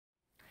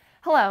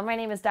Hello, my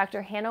name is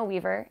Dr. Hannah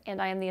Weaver,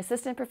 and I am the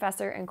Assistant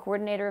Professor and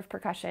Coordinator of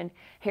Percussion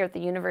here at the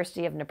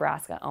University of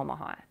Nebraska,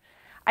 Omaha.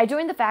 I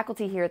joined the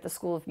faculty here at the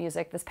School of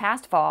Music this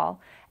past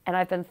fall, and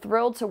I've been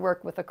thrilled to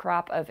work with a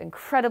crop of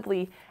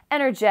incredibly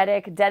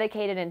energetic,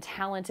 dedicated, and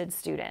talented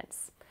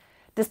students.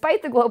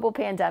 Despite the global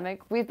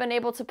pandemic, we've been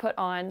able to put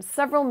on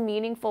several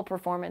meaningful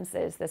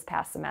performances this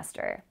past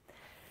semester.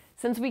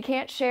 Since we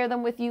can't share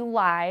them with you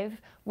live,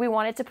 we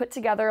wanted to put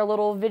together a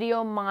little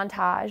video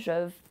montage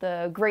of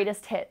the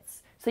greatest hits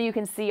so you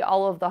can see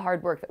all of the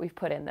hard work that we've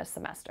put in this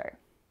semester.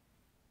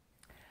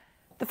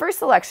 The first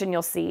selection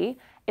you'll see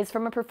is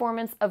from a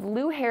performance of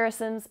Lou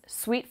Harrison's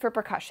Suite for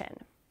Percussion.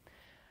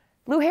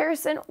 Lou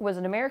Harrison was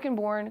an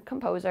American-born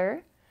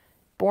composer,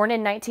 born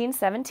in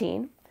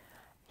 1917.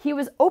 He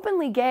was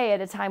openly gay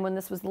at a time when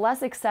this was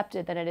less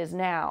accepted than it is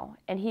now,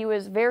 and he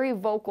was very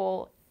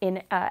vocal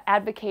in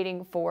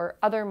advocating for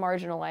other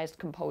marginalized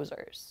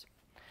composers.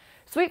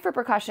 Suite for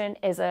Percussion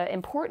is an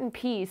important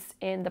piece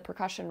in the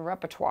percussion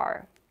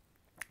repertoire.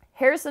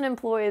 Harrison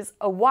employs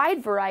a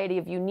wide variety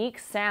of unique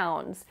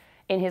sounds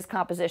in his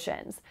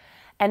compositions,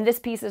 and this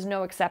piece is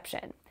no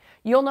exception.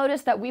 You'll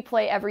notice that we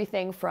play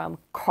everything from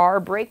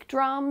car brake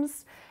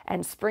drums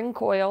and spring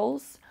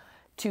coils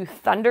to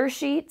thunder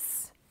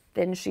sheets,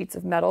 thin sheets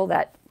of metal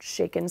that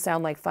shake and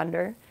sound like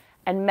thunder,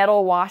 and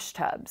metal wash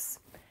tubs.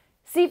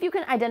 See if you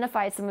can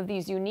identify some of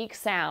these unique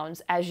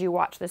sounds as you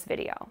watch this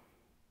video.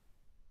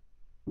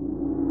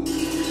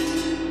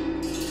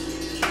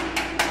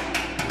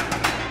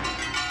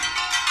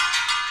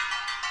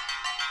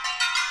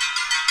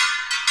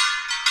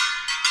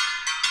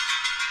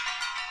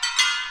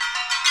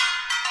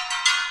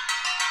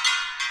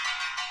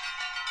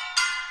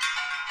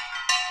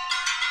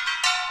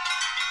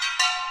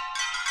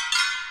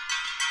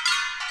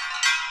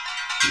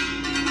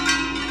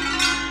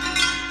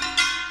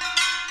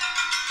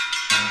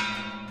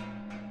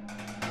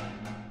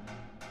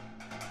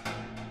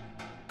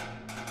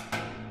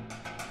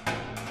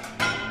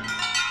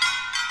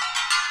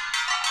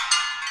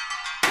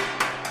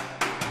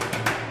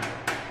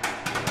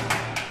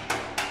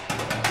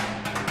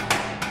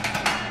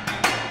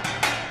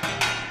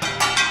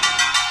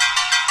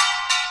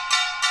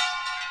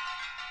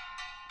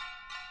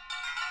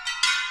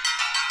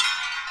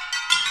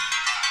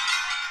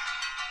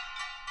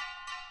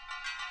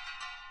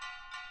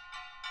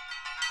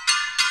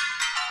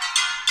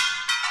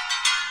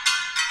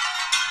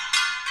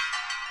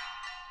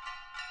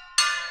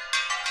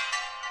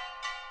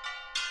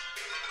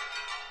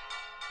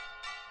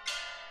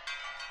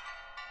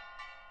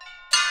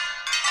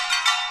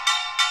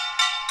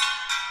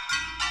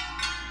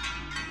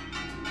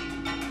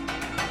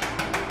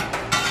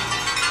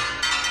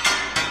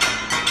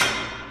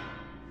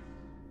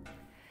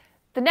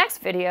 The next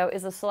video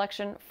is a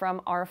selection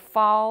from our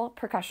fall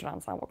percussion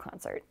ensemble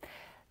concert.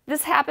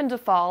 This happened to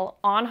fall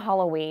on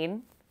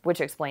Halloween, which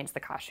explains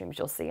the costumes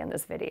you'll see in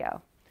this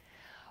video.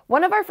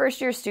 One of our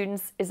first-year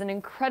students is an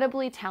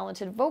incredibly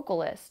talented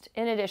vocalist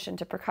in addition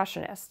to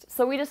percussionist,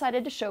 so we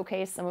decided to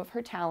showcase some of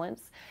her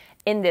talents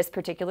in this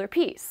particular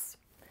piece.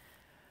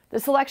 The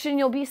selection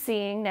you'll be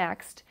seeing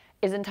next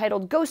is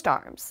entitled Ghost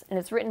Arms, and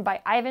it's written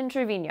by Ivan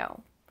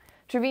Trevino.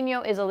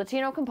 Trevino is a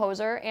Latino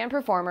composer and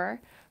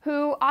performer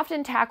who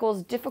often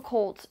tackles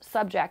difficult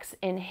subjects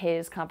in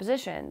his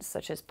compositions,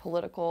 such as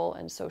political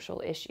and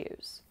social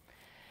issues.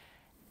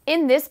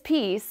 In this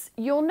piece,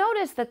 you'll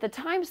notice that the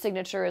time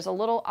signature is a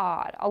little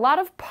odd. A lot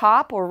of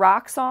pop or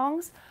rock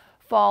songs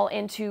fall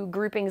into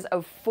groupings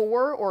of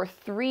 4 or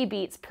 3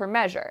 beats per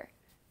measure.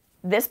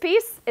 This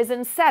piece is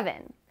in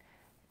 7.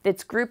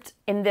 It's grouped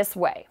in this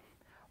way.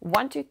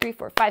 1, 2, 3,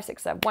 4, 5,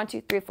 6, 7. 1,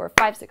 2, 3, 4,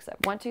 5, 6, 7.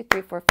 1, 2,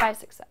 3, 4, 5,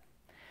 6, 7.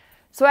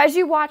 So as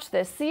you watch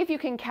this, see if you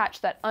can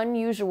catch that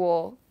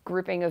unusual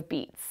grouping of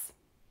beats.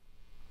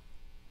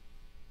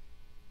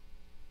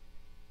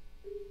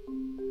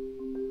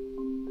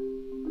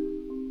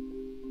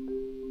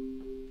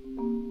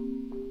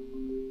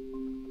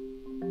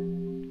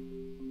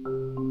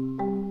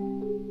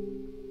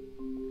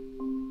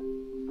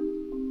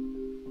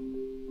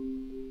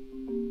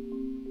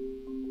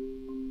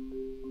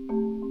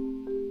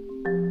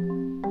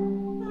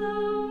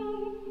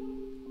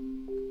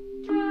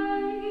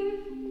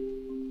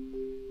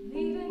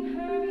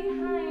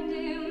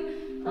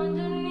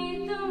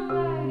 Underneath the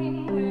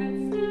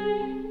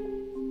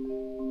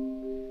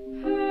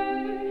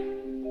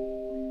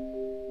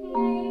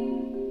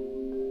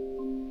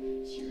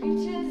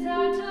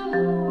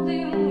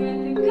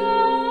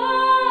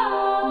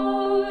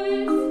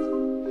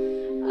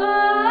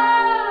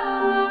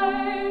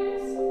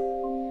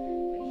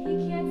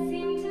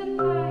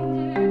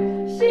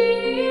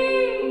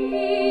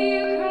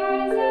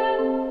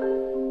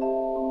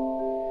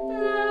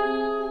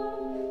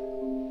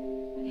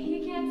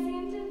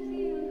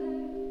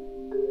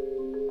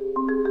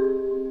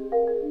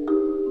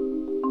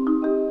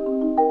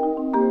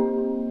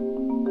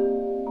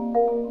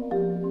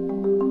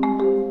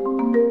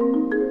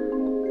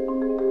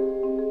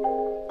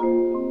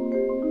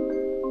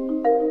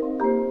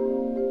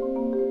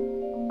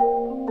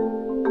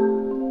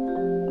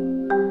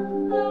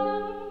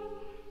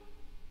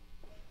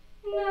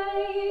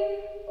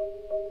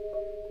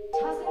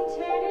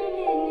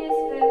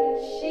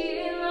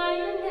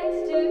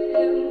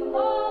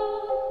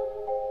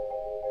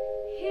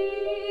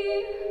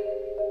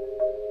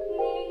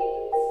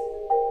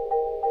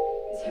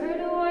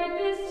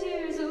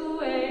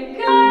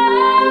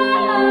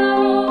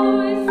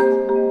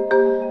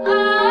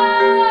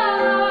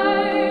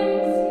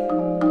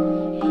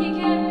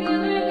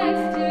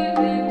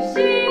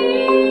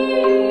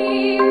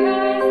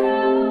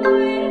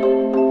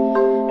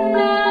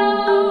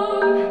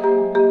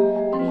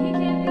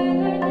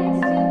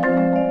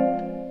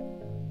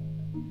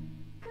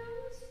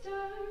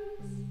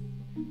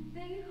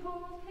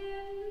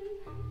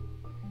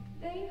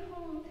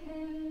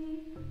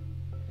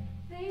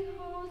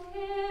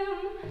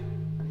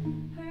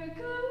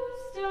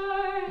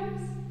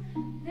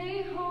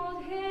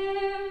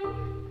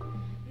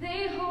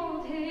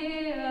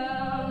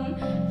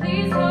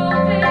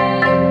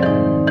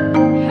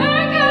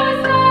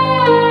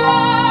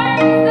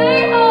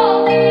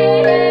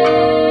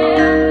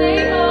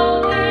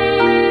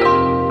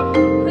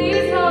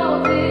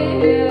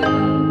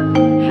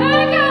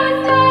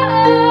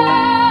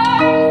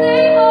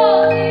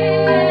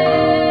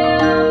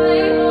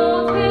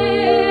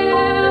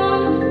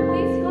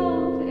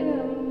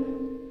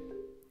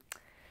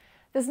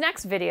This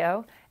next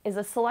video is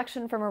a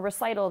selection from a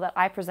recital that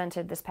I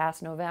presented this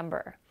past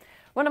November.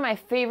 One of my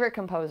favorite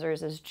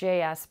composers is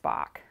J.S.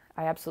 Bach.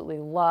 I absolutely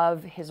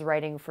love his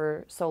writing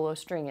for solo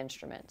string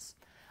instruments.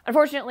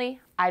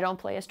 Unfortunately, I don't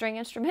play a string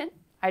instrument.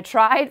 I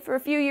tried for a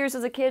few years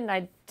as a kid and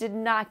I did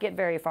not get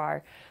very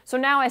far. So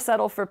now I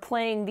settle for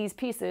playing these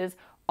pieces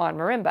on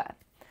marimba.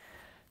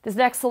 This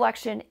next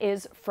selection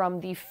is from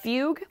the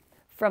fugue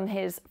from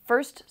his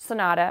first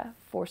sonata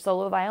for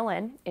solo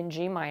violin in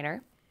G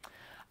minor.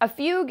 A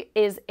fugue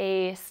is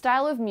a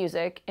style of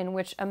music in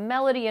which a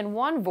melody in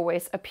one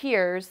voice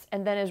appears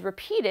and then is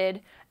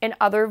repeated in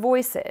other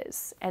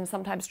voices and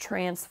sometimes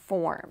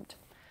transformed.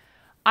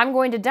 I'm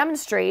going to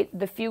demonstrate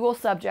the fugal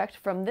subject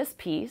from this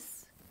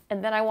piece,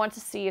 and then I want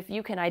to see if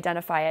you can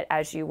identify it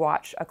as you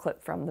watch a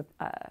clip from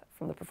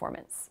the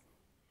performance.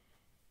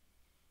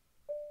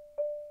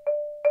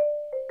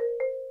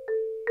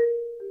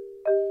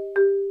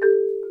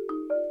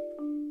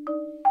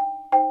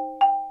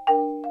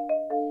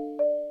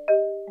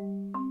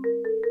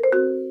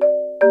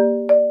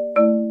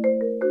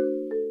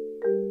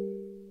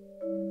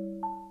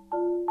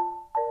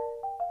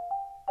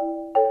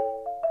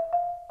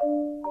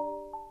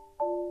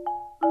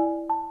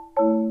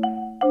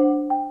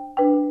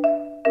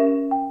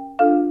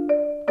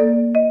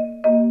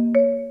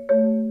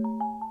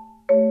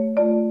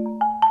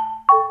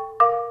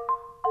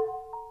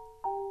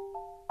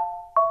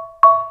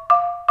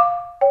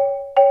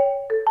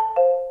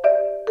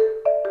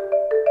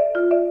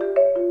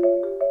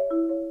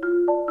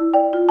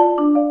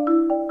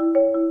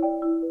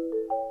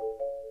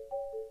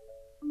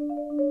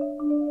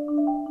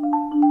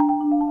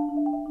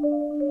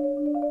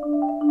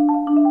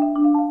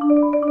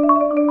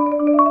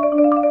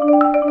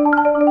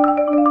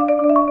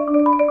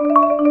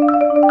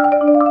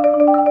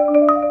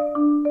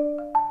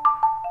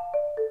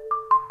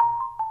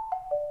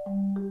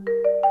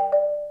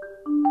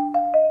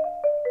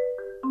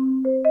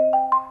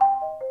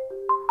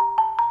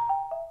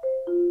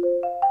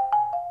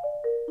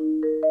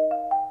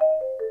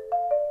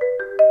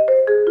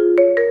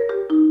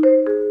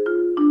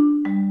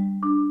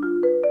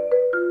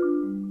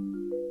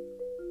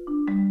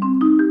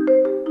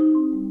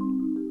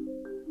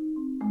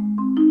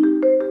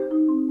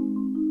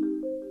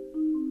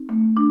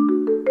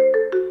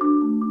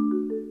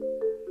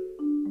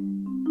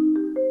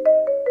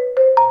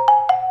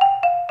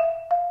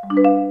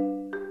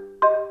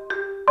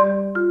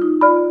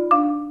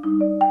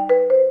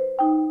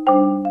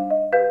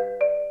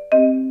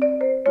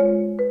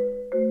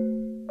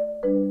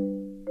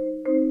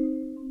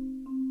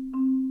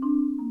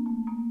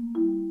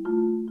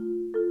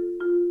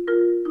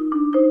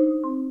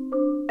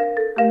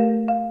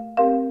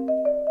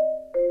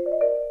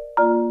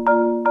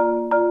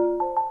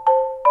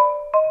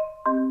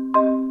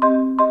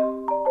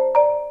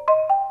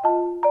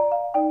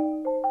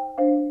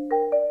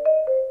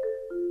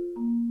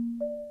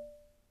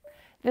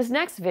 This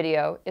next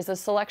video is a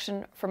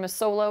selection from a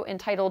solo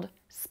entitled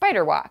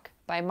Spider Walk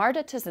by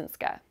Marta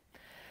Tyszynska.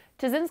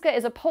 Tyszynska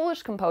is a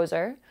Polish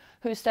composer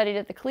who studied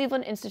at the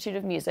Cleveland Institute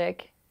of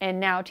Music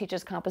and now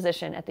teaches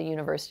composition at the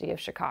University of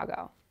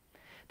Chicago.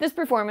 This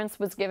performance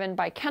was given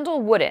by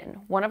Kendall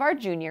Wooden, one of our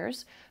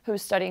juniors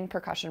who's studying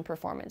percussion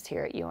performance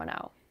here at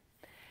UNO.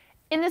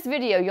 In this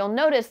video, you'll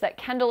notice that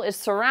Kendall is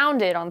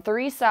surrounded on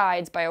 3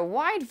 sides by a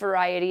wide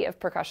variety of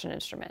percussion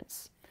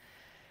instruments.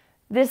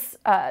 This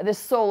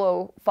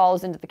solo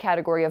falls into the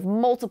category of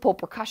multiple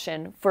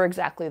percussion for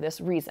exactly this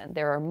reason.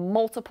 There are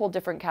multiple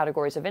different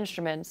categories of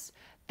instruments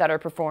that are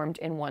performed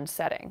in one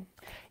setting.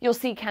 You'll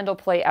see Kendall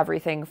play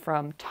everything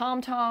from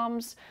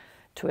tom-toms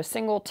to a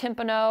single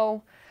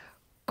timpano,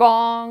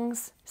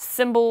 gongs,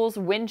 cymbals,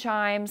 wind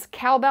chimes,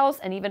 cowbells,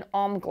 and even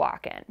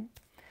Omglocken.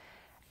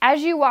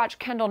 As you watch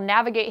Kendall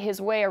navigate his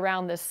way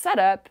around this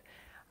setup,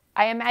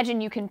 I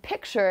imagine you can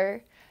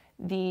picture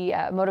the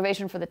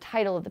motivation for the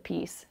title of the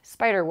piece,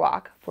 Spider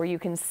Walk, for you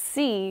can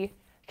see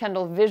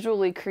Kendall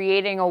visually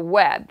creating a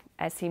web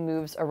as he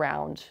moves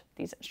around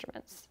these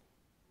instruments.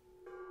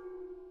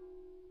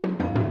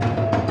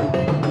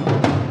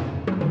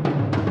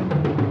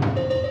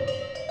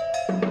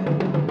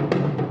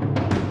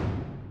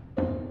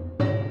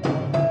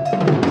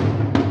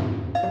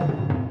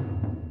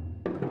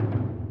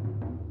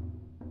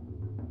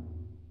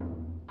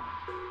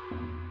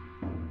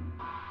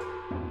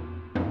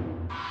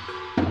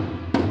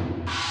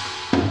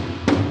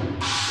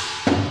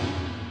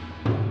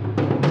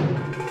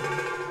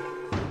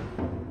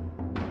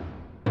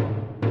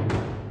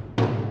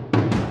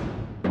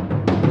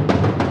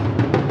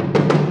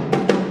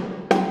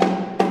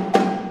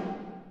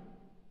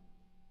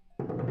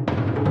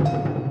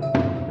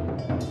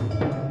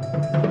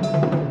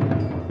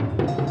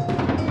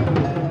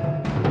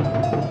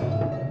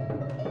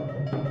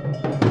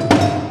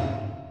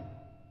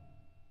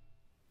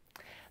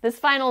 This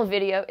final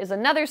video is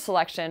another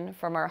selection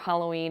from our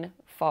Halloween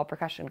fall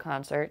percussion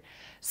concert,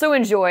 so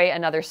enjoy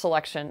another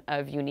selection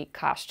of unique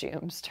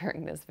costumes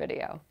during this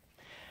video.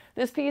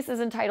 This piece is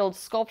entitled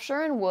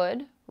Sculpture in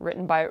Wood,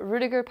 written by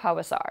Rudiger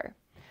Pawasar.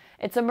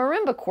 It's a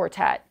marimba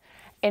quartet,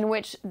 in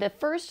which the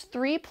first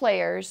 3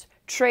 players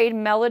trade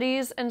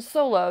melodies and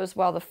solos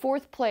while the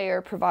 4th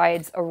player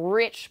provides a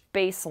rich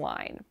bass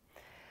line.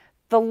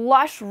 The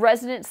lush,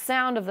 resonant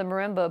sound of the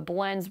marimba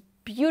blends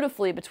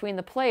beautifully between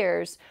the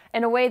players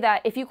in a way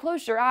that if you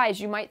closed your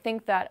eyes, you might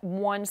think that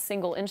one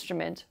single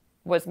instrument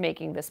was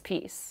making this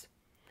piece.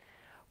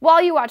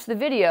 While you watch the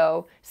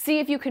video, see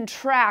if you can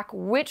track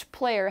which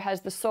player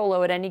has the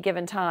solo at any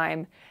given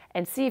time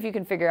and see if you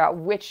can figure out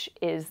which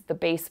is the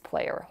bass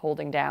player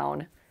holding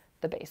down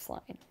the bass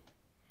line.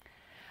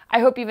 I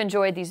hope you've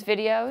enjoyed these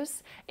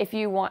videos. If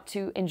you want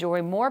to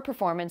enjoy more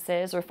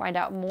performances or find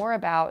out more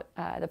about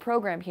the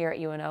program here at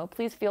UNO,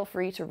 please feel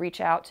free to reach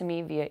out to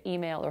me via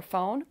email or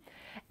phone,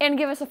 and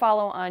give us a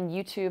follow on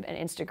YouTube and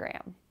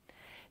Instagram.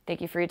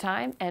 Thank you for your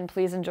time, and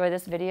please enjoy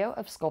this video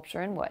of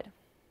sculpture in wood.